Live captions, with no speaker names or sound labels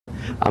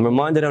I'm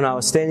reminded when I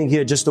was standing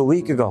here just a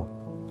week ago,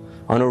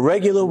 on a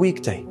regular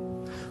weekday,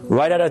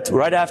 right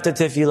after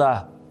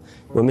Tefillah,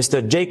 when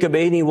Mr. Jacob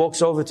Aini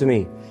walks over to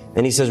me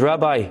and he says,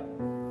 Rabbi,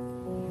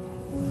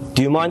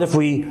 do you mind if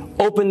we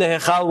open the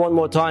Hechal one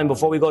more time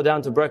before we go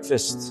down to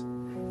breakfast?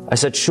 I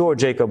said, sure,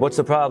 Jacob, what's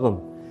the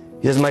problem?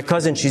 He says, my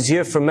cousin, she's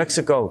here from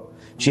Mexico.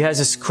 She has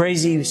this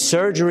crazy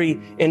surgery,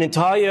 an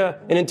entire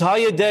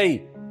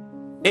day,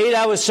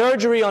 8-hour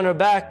surgery on her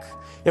back.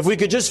 If we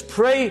could just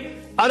pray,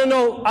 I don't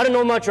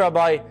know much,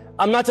 Rabbi.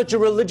 I'm not such a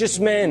religious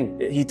man,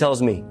 he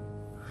tells me.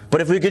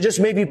 But if we could just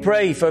maybe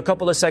pray for a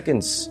couple of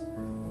seconds.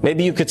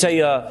 Maybe you could say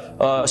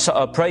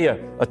a prayer,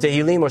 a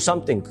Tehillim or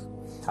something.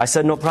 I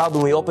said, no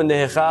problem. We opened the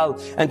Hechal,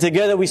 and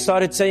together we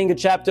started saying a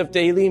chapter of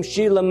Tehillim,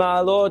 Shir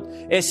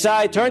Ma'alot,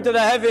 Esai, turn to the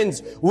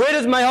heavens. Where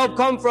does my help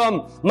come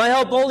from? My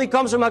help only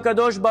comes from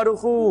HaKadosh Baruch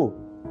Hu.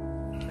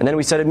 And then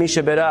we said,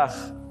 Misha Berach.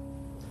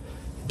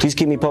 Please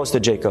keep me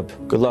posted, Jacob.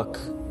 Good luck.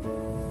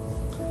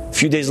 A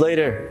few days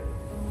later,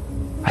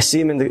 I see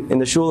him in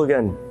the shul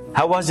again.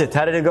 How was it?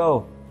 How did it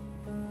go?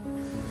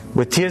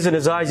 With tears in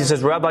his eyes, he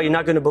says, Rabbi, you're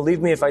not going to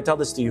believe me if I tell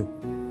this to you.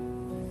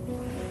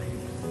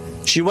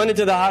 She went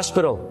into the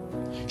hospital.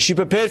 She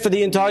prepared for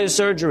the entire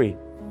surgery.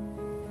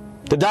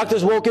 The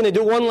doctors woke in, they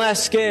do one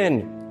last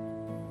scan.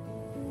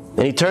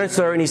 And he turns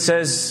to her and he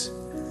says,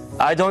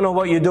 I don't know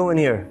what you're doing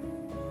here.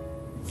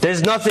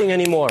 There's nothing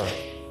anymore.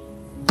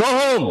 Go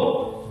home.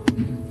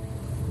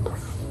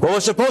 What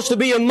was supposed to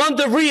be a month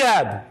of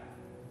rehab.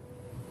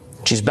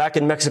 She's back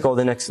in Mexico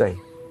the next day.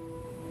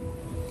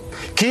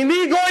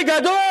 Kimi goy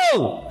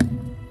gadol.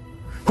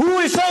 Who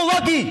is so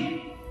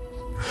lucky?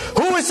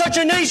 Who is such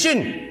a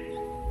nation?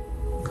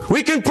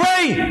 We can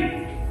pray.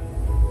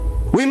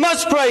 We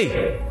must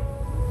pray.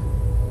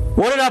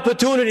 What an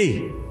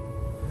opportunity.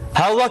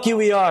 How lucky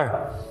we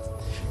are.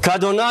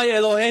 Kadonai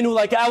Eloheinu,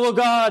 like our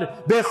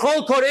God.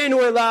 Bechol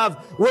korenu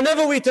elav.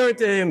 Whenever we turn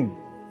to Him,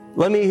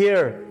 let me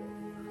hear.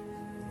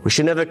 We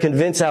should never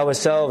convince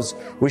ourselves.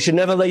 We should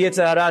never let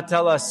Yetzer Hara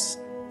tell us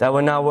that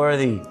we're not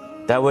worthy,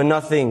 that we're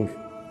nothing,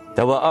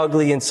 that we're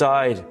ugly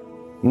inside.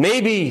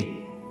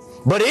 Maybe,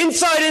 but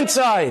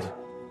inside,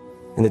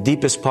 in the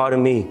deepest part of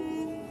me,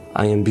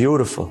 I am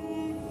beautiful.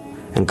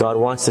 And God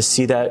wants to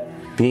see that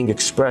being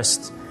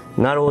expressed,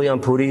 not only on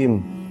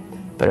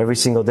Purim, but every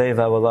single day of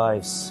our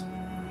lives.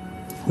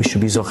 We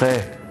should be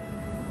zocher,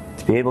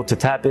 to be able to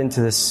tap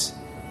into this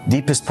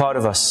deepest part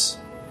of us,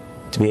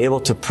 to be able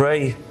to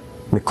pray,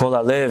 mikol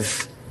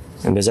halev,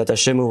 and Bezat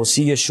Hashem we will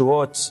see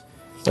Yeshuot,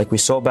 like we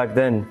saw back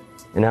then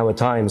in our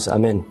times.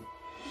 Amen.